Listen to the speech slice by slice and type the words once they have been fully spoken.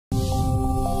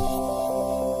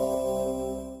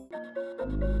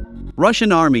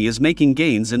Russian army is making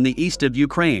gains in the east of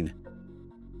Ukraine.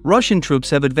 Russian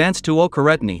troops have advanced to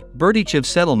Okoretny, Berdichev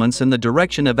settlements in the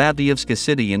direction of Avdiivska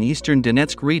city in eastern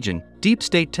Donetsk region, Deep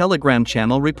State Telegram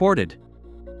channel reported.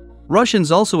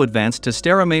 Russians also advanced to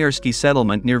Staromayersky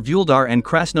settlement near Vuldar and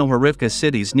Krasnohorivka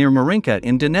cities near Marinka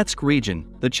in Donetsk region,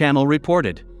 the channel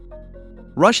reported.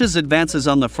 Russia's advances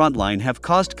on the front line have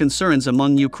caused concerns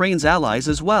among Ukraine's allies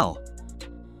as well.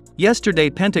 Yesterday,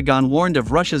 Pentagon warned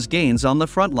of Russia's gains on the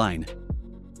front line.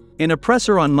 In a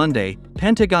presser on Monday,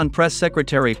 Pentagon Press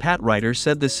Secretary Pat Ryder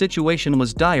said the situation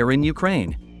was dire in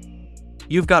Ukraine.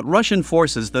 You've got Russian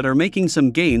forces that are making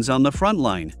some gains on the front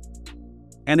line.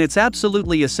 And it's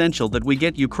absolutely essential that we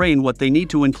get Ukraine what they need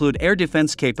to include air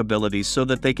defense capabilities so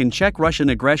that they can check Russian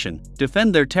aggression,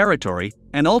 defend their territory,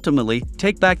 and ultimately,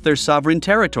 take back their sovereign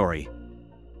territory.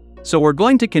 So we're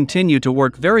going to continue to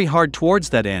work very hard towards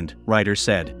that end, Ryder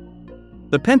said.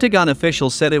 The Pentagon official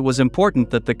said it was important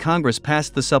that the Congress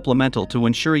passed the supplemental to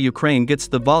ensure Ukraine gets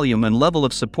the volume and level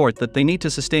of support that they need to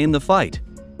sustain the fight.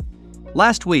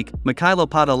 Last week, Mikhailo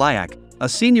Podolyak, a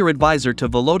senior advisor to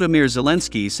Volodymyr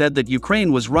Zelensky, said that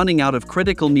Ukraine was running out of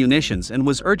critical munitions and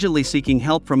was urgently seeking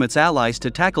help from its allies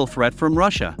to tackle threat from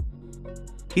Russia.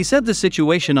 He said the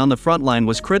situation on the front line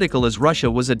was critical as Russia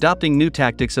was adopting new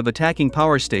tactics of attacking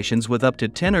power stations with up to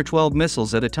 10 or 12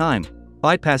 missiles at a time,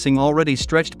 bypassing already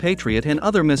stretched Patriot and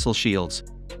other missile shields.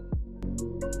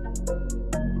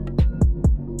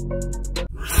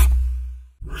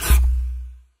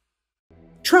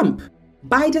 Trump.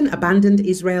 Biden abandoned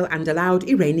Israel and allowed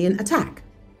Iranian attack.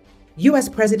 US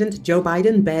President Joe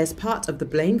Biden bears part of the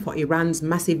blame for Iran's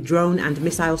massive drone and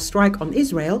missile strike on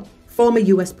Israel. Former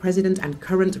US President and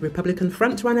current Republican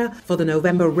frontrunner for the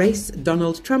November race,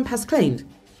 Donald Trump, has claimed.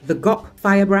 The GOP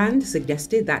firebrand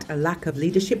suggested that a lack of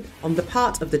leadership on the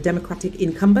part of the Democratic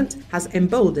incumbent has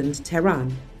emboldened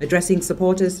Tehran. Addressing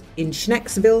supporters in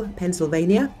Schnecksville,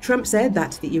 Pennsylvania, Trump said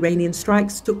that the Iranian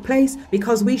strikes took place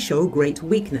because we show great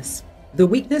weakness. The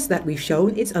weakness that we've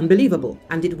shown is unbelievable,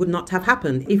 and it would not have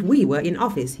happened if we were in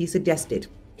office, he suggested.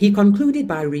 He concluded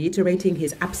by reiterating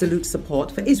his absolute support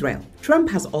for Israel. Trump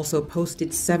has also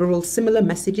posted several similar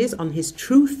messages on his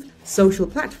Truth social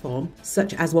platform,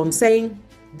 such as one saying,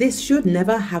 "This should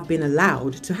never have been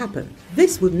allowed to happen.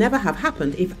 This would never have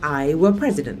happened if I were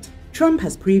president." Trump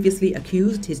has previously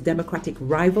accused his Democratic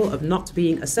rival of not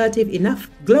being assertive enough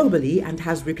globally and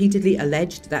has repeatedly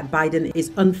alleged that Biden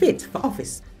is unfit for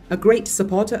office. A great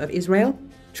supporter of Israel,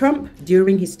 Trump,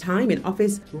 during his time in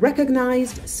office,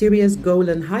 recognized Syria's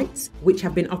Golan Heights, which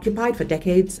have been occupied for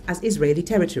decades, as Israeli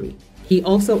territory. He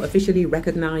also officially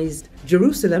recognized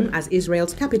Jerusalem as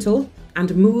Israel's capital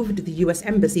and moved the US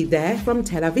embassy there from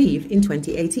Tel Aviv in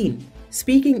 2018.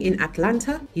 Speaking in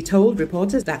Atlanta, he told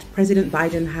reporters that President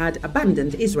Biden had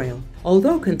abandoned Israel.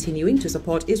 Although continuing to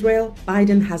support Israel,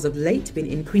 Biden has of late been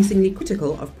increasingly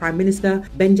critical of Prime Minister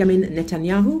Benjamin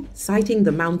Netanyahu, citing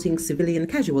the mounting civilian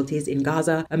casualties in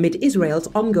Gaza amid Israel's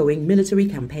ongoing military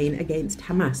campaign against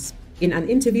Hamas. In an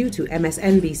interview to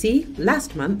MSNBC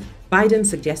last month, Biden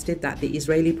suggested that the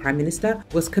Israeli Prime Minister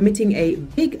was committing a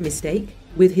big mistake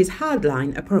with his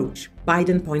hardline approach.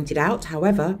 Biden pointed out,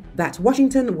 however, that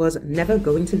Washington was never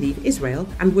going to leave Israel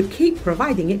and would keep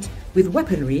providing it with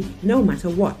weaponry no matter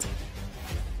what.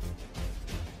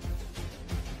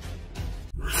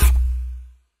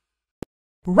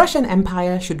 Russian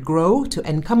empire should grow to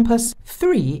encompass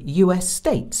 3 US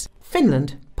states: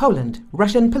 Finland, Poland,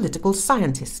 Russian political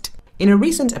scientist. In a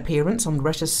recent appearance on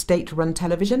Russia's state-run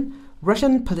television,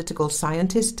 Russian political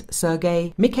scientist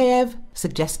Sergei Mikhaev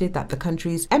suggested that the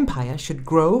country's empire should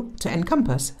grow to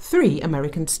encompass 3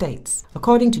 American states.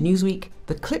 According to Newsweek,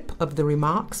 the clip of the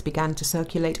remarks began to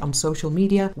circulate on social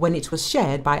media when it was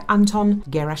shared by Anton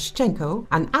Gerashchenko,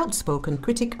 an outspoken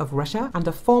critic of Russia and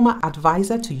a former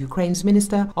advisor to Ukraine's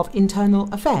Minister of Internal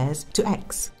Affairs, to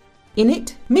X. In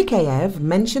it, Mikhaev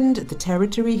mentioned the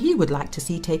territory he would like to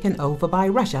see taken over by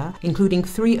Russia, including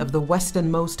 3 of the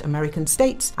westernmost American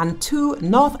states and 2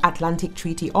 North Atlantic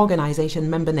Treaty Organization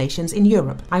member nations in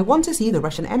Europe. "I want to see the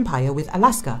Russian Empire with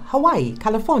Alaska, Hawaii,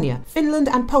 California, Finland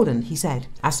and Poland," he said,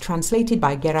 as translated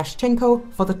by Gerashchenko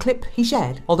for the clip he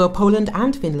shared. "Although Poland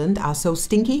and Finland are so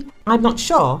stinky, I'm not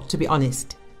sure, to be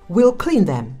honest. We'll clean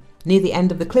them." Near the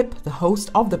end of the clip, the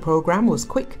host of the program was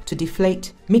quick to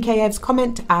deflate Mikhaev's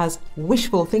comment as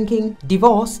wishful thinking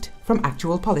divorced from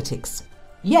actual politics.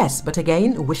 "Yes, but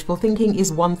again, wishful thinking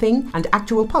is one thing and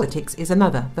actual politics is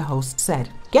another," the host said.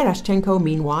 Gerashchenko,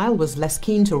 meanwhile, was less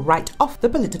keen to write off the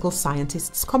political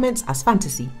scientist's comments as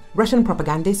fantasy. "Russian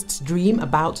propagandists dream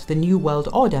about the New World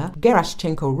Order,"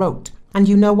 Gerashchenko wrote. "And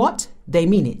you know what? They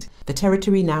mean it. The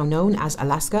territory now known as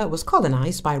Alaska was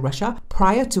colonized by Russia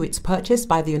prior to its purchase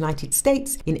by the United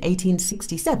States in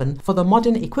 1867 for the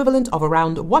modern equivalent of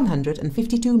around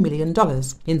 $152 million.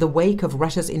 In the wake of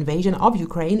Russia's invasion of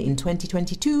Ukraine in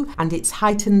 2022 and its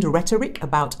heightened rhetoric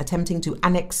about attempting to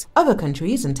annex other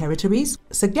countries and territories,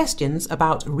 suggestions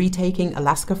about retaking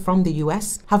Alaska from the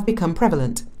US have become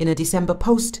prevalent. In a December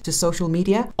post to social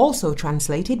media, also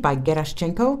translated by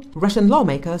Gerashchenko, Russian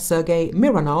lawmaker Sergei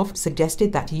Mironov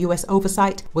suggested that US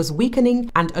oversight was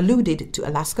weakening and alluded to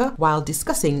Alaska while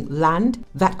discussing land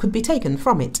that could be taken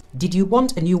from it. "Did you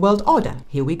want a new world order?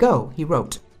 Here we go," he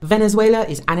wrote. Venezuela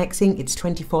is annexing its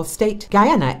 24th state,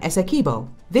 Guyana Essequibo.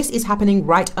 This is happening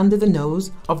right under the nose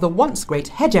of the once great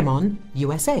hegemon,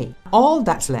 USA. All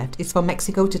that's left is for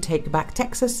Mexico to take back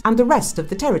Texas and the rest of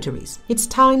the territories. It's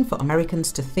time for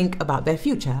Americans to think about their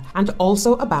future and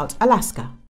also about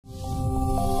Alaska.